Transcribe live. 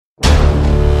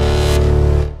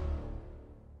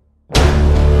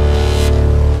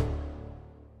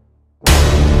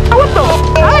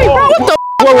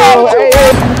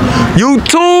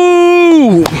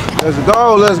YouTube! Let's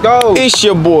go, let's go. It's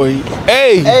your boy,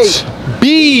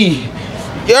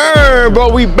 HBYerm, bro.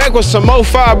 We back with some more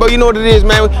fire, bro. You know what it is,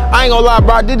 man. I ain't gonna lie,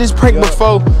 bro. I did this prank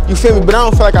before, you feel me? But I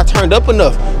don't feel like I turned up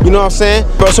enough. You know what I'm saying?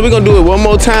 Bro, so we gonna do it one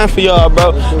more time for y'all,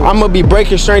 bro. I'm gonna be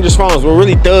breaking strangers' phones. We're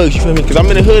really thugs, you feel me? Because I'm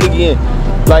in the hood again.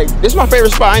 Like, this is my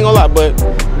favorite spot, I ain't gonna lie, but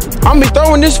I'm gonna be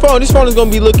throwing this phone. This phone is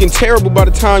gonna be looking terrible by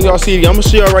the time y'all see it. I'm gonna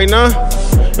show y'all right now.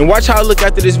 And watch how I look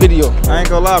after this video. I ain't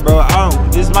gonna lie, bro.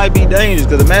 This might be dangerous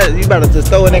because you better just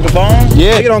throw a nigga phone.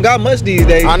 Yeah. You don't got much these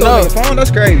days. I know. Phone,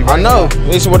 that's crazy. Bro. I know.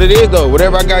 It's what it is though.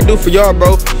 Whatever I gotta do for y'all,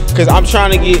 bro. Cause I'm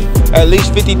trying to get at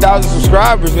least 50,000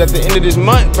 subscribers at the end of this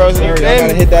month, bro. So you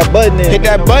gotta hit that button. Hit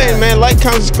that button, man. Like,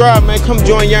 comment, subscribe, man. Come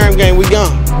join Yerm Gang. We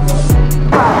gone.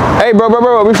 Hey, bro.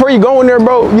 Before you go in there,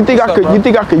 bro, you think I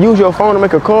could use your phone to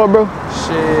make a call, bro?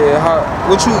 Shit,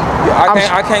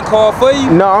 I can't call for you?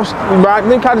 No, bro, I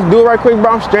think I just do it right quick,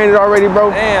 bro. I'm stranded already,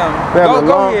 bro. Damn.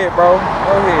 Go ahead, bro. Go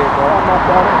ahead, bro.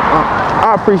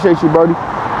 I appreciate you, buddy.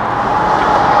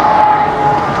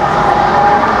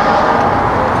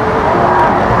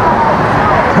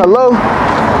 Hello?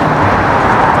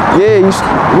 Yeah,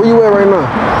 where you at right now?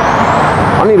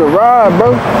 I need a ride,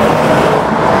 bro.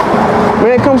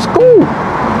 Man, come school.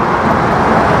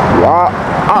 All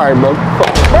right, bro.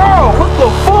 Bro, what the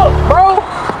fuck, bro?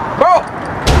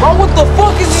 Bro, what the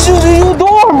fuck is you doing,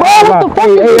 bro? What the fuck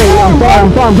is you doing, bro?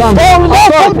 I'm fine.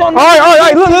 All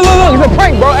right, look. It's a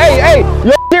prank, bro. Hey,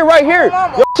 your shit right here.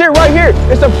 Your shit right here.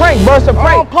 It's a prank, bro. It's a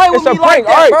prank. It's a prank.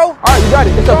 All right, you got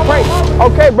it. It's a prank.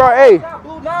 Okay, bro. Hey.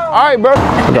 All right, bro.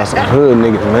 I got some hood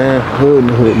niggas, man. Hood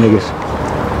niggas.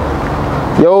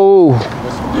 Yo,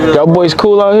 y'all boys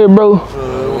cool out here, bro?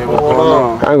 I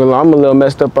ain't gonna lie, I'm a little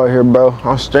messed up out here, bro.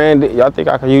 I'm stranded. Y'all think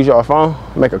I can use y'all phone?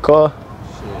 Make a call? Shit,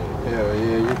 hell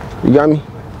yeah. You got me?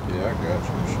 Yeah, I got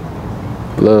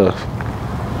you. Love.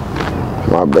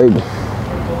 My baby.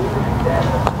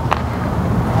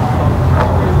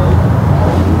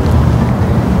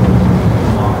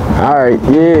 Alright,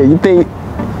 yeah, you think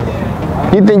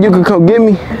you could come get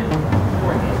me?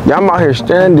 Yeah, I'm out here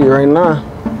stranded right now.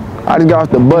 I just got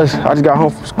off the bus. I just got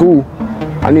home from school.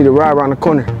 I need a ride around the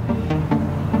corner.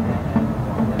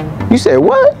 You said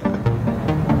what?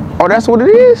 Oh, that's what it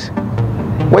is?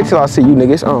 Wait till I see you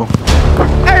niggas on.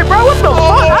 Hey, bro, what the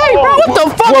fuck? Hey, bro, what the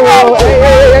fuck? Whoa.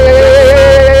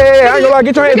 Hey, I ain't gonna lie,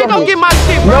 get your hands off me. You can't get my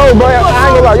shit, bro. No, bro, I ain't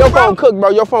gonna lie. Your phone cooked, bro.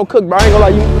 Your phone cooked, bro. I ain't gonna lie.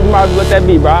 You might as well let that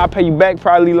be, bro. I'll pay you back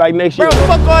probably like next year. Bro,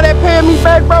 fuck all that paying me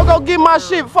back, bro. Go get my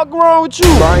shit. Fuck wrong with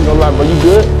you? Bro, I ain't gonna lie, bro. You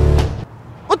good?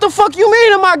 What the fuck you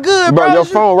mean am I good, bro? Bro, your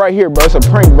phone right here, bro. It's a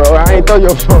prank, bro. I ain't throw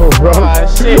your phone, bro. Ah,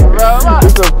 shit, bro.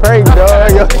 It's a prank,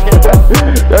 dog.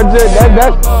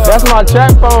 That's my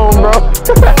chat phone, bro.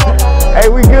 Hey,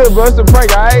 we good, bro. It's a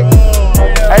prank, all right?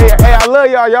 Hey, I love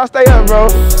y'all. Y'all stay up, bro.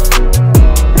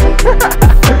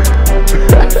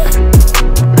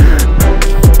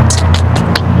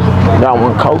 Got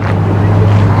one coke.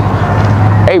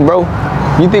 Hey, bro.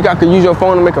 You think I could use your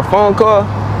phone to make a phone call?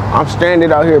 I'm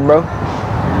stranded out here, bro.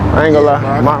 I ain't gonna lie.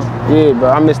 Yeah, bro,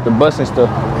 I missed the bus and stuff.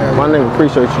 My nigga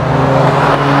appreciate you.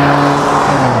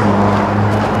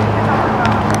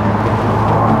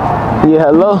 Yeah,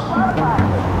 hello?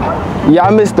 Yeah, I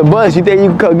missed the bus. You think you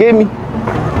can come get me?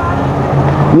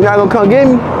 You not gonna come get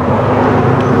me?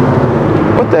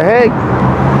 What the heck?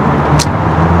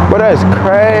 Bro, that's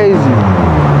crazy.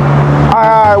 All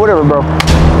right, whatever, bro.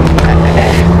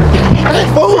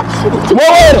 Whoa, the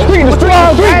street. It's a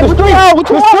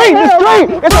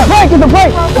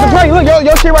prank. Look,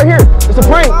 your shit right here. It's a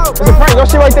prank. Your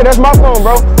shit right there. That's my phone,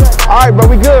 bro. All right, bro.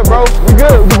 We good, bro. We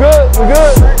good.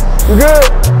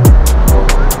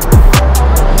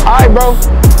 All right, bro.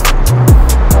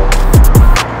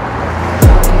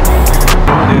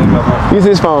 Use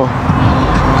his phone.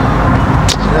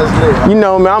 You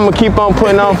know, man, I'm gonna keep on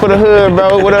putting on for the hood,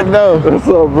 bro. What up, though? What's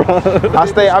up, bro?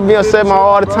 I be on set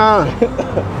all the time.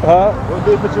 Huh? What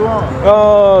they put you on?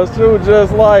 Oh, shoot,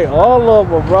 just like all of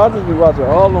them, bro. I just be watching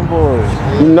all them boys.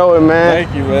 You know it, man.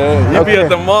 Thank you, man. You be at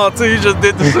the mall, too. You just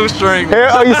did the shoestring.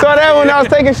 Oh, you saw that when I was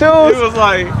taking shoes? It was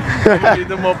like, get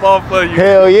them up off of you.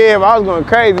 Hell yeah, bro. I was going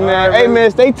crazy, man. Hey,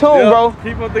 man, stay tuned, bro.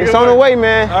 It's on the way,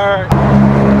 man. All right.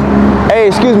 Hey,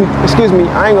 excuse me.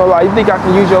 I ain't gonna lie. You think I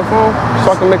can use your phone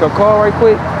so I can make a call right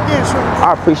quick? Yeah, sure.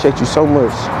 I appreciate you so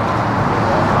much.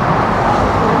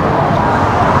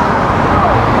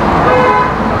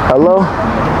 Hello?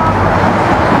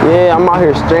 Yeah, I'm out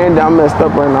here stranded. I'm messed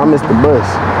up right now. I missed the bus.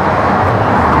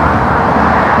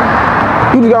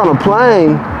 You just got on a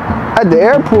plane at the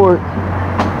airport.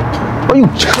 Bro, you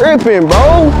tripping,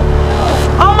 bro?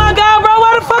 Oh my God, bro.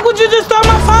 Why the fuck would you just throw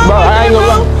my phone? Bro, I ain't gonna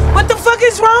lie. What the fuck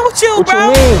is wrong with you, What bro?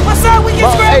 you mean? What's up? We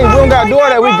Bro, get hey, we don't gotta do all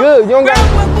that. We good. You don't bro, got.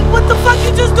 what the fuck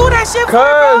you just do that shit for,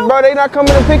 Cuz, bro, they not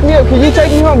coming to pick me up. Can you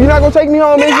take me home? You not gonna take me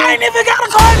home, Nigga, nigga? I ain't even got a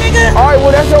car, nigga. All right,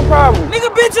 well, that's your problem. Nigga,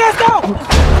 bitch ass go.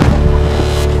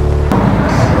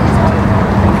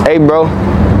 Hey, bro.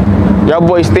 Y'all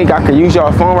boys think I could use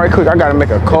y'all phone right quick? I gotta make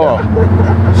a call.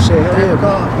 Shit, hell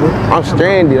yeah. I'm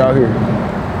stranded out here.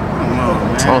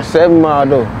 On 7 Mile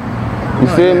though. You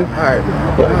feel me? Alright.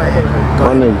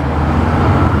 My nigga.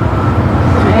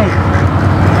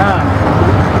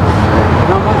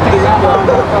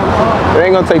 It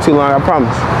ain't gonna take too long, I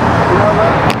promise.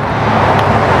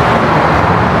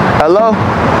 Hello?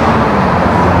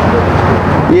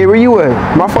 Yeah, where you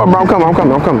at? My fault, bro. I'm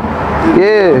coming.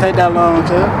 Yeah. Take that long,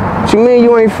 too. What you mean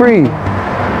you ain't free?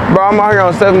 Bro, I'm out here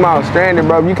on 7 Mile stranded,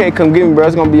 bro. If you can't come get me, bro,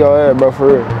 it's gonna be your ass, bro, for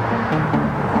real.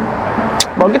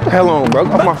 Bro, get the hell on, bro.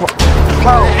 Off my phone.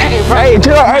 Hey,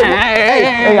 chill out.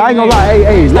 Hey, I ain't gonna lie. Hey, I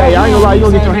ain't gonna lie. You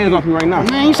gonna get your hands off me right now.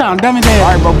 Man, you sound dumb as hell.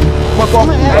 All right, bro. Fuck off.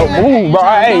 Move, bro.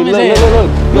 Hey, look.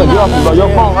 Look, get off me, bro. Your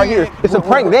phone right here. It's a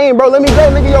prank. Damn, bro. Let me go,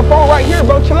 nigga. Your phone right here,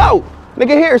 bro. Chill out.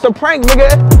 Nigga, here. It's a prank, nigga.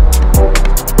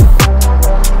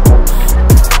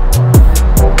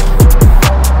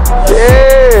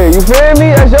 Yeah, you feel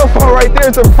me? That's your phone right there.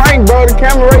 It's a prank, bro. The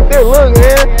camera right there. Look,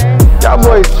 man. Y'all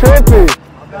boys tripping.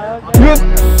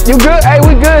 You good? Hey,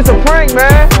 we good. It's a prank,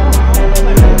 man.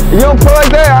 You don't play like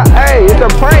that. Hey, it's a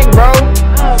prank, bro.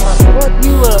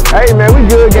 Hey, man, we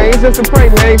good, gang. It's just a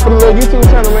prank, man. For the little YouTube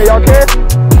channel, man. Y'all care?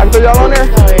 I can throw y'all on there?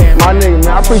 My nigga,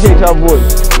 man. I appreciate y'all boys.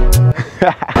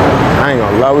 I ain't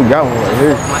gonna lie. We got one right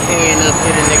here. My hand up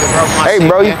here, the nigga broke my Hey, shit,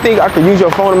 bro, you man. think I could use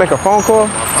your phone to make a phone call?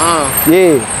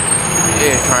 Yeah.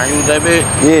 Yeah, trying to use that bitch.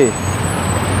 Yeah.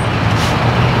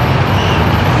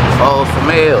 Oh, for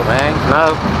mail, man.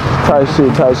 No. Tight shit.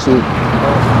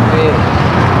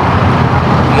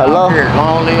 Hello?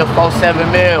 Long live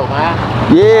 47 mil, man.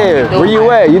 Yeah, where you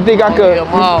at? You think I could?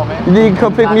 You think you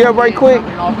come pick me up right quick?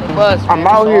 I'm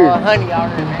out here. Honey out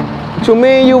here, man. What you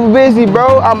mean you busy,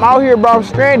 bro? I'm out here, bro. I'm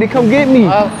stranded. Come get me.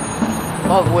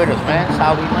 Fuck with us, man. That's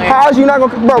how we land. How's you not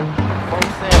gonna, bro?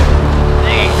 47.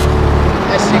 Damn.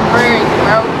 That shit crazy,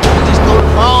 bro. You just threw the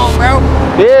phone, bro.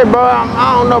 Yeah, bro.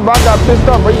 I don't know, but I got pissed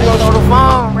up, bro. You Throw know, the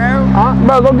phone, bro.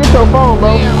 bro, go get your phone,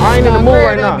 bro. Damn, I ain't in the mood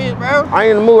right now. Bitch, bro. I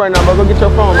ain't in the mood right now, bro. Go get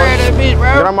your phone, bro. Grab that bitch,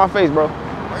 bro. Get out my face, bro. You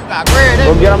got grab that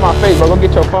Go bitch. get out my face, bro. Go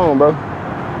get your phone, bro.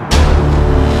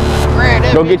 Grab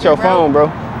that Go bitch, get your phone, bro.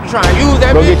 You trying to use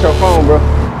that Go bitch? get your phone, bro.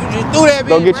 You just threw that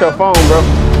bitch, Go get your phone, bro.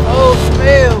 Oh, for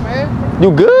mail, man.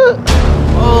 You good?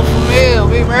 Oh, for mail,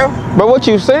 big bro. Bro, what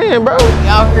you saying, bro? We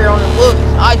out here on the books.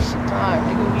 Ice time,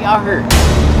 nigga. We out here.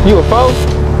 You a foe?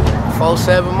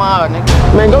 47 mile, nigga.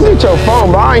 Man, go get your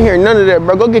phone, bro. I ain't hear none of that,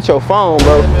 bro. Go get your phone,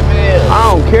 bro. I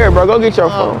don't care, bro. Go get your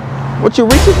phone. What you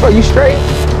reaching for? You straight?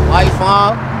 White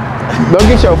phone. Go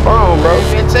get your phone, bro.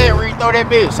 Bitch, say throw that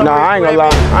bitch. Nah, I ain't gonna lie.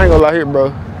 I ain't gonna lie here,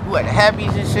 bro. You at the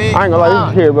happies and shit? I ain't gonna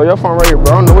lie here, bro. Your phone right here,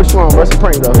 bro. I don't know which one, bro. It's a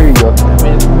prank, though. Here you go.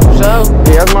 So?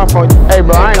 Yeah, that's my phone. Hey,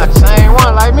 bro, I ain't got the same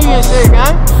one like me and shit,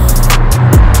 gang.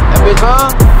 That bitch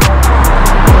on?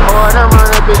 Oh, never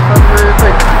mind that bitch from real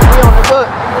quick. We on the book.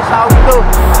 That's how we do.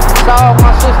 That's all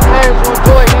my sister names will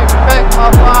enjoy it. Be back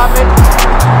about 5 minutes.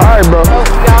 All right, bro. So,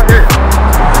 we out here.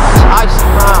 Icy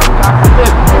time. We got the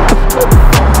dip.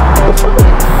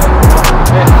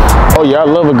 Oh, yeah, I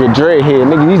love a good dreadhead.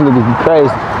 Nigga, these niggas be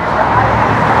crazy.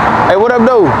 Hey, what up,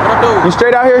 dude? What up, dude? You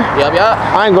straight out here? Yup.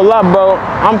 I ain't gonna lie, bro.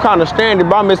 I'm kind of stranded,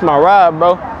 bro. I missed my ride,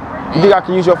 bro. You think I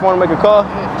can use your phone to make a call?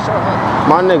 Yeah, sure.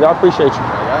 My nigga, I appreciate you.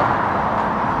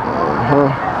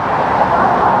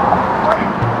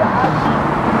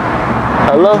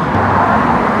 Hello?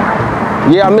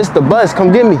 Yeah, I missed the bus.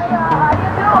 Come get me.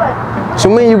 So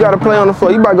mean you gotta play on the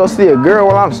floor? You about to go see a girl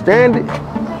while I'm stranded?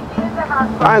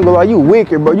 I ain't gonna lie, you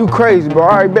wicked, bro. You crazy, bro. All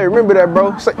right, bet. Remember that,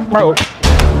 bro. Say, bro.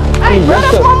 Hey, bro,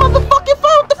 that's my motherfucking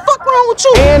phone. What the fuck wrong with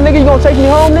you? And nigga, you gonna take me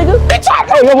home, nigga? Bitch,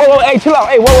 Hey, whoa, hey, chill out.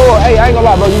 Hey, whoa. Hey, I ain't gonna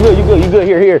lie, bro. You good.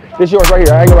 Here. This yours right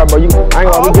here. I ain't gonna lie, bro. I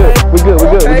ain't gonna lie. We good.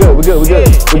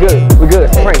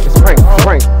 It's a prank. It's a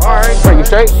prank. All right. Prank, you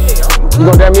straight? You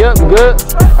gonna dab me up? You good?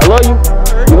 I love you.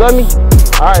 You love me?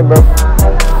 All right, bro.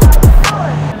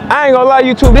 I ain't gonna lie,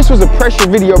 YouTube. This was a pressure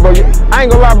video, bro. I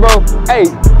ain't gonna lie, bro.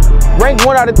 Hey, rank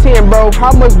 1 out of 10, bro.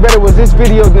 How much better was this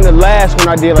video than the last one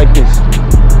I did like this?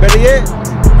 Better yet,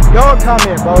 y'all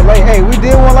comment, bro. Like, hey, we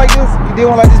did one like this. We did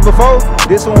one like this before.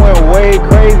 This one went way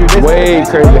crazy. Way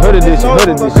crazy. Hood edition.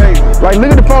 Like,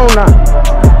 look at the phone now.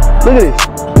 Look at this.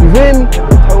 You feel me?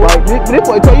 Like, this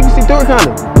boy, you can see through it kind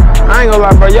of. I ain't gonna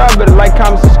lie, bro. Y'all better like,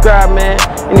 comment, subscribe, man.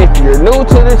 And if you're new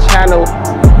to the channel,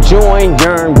 join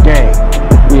Yerm Gang.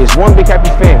 We is one big happy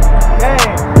family. Gang.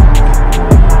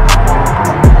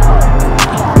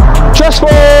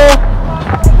 stressful.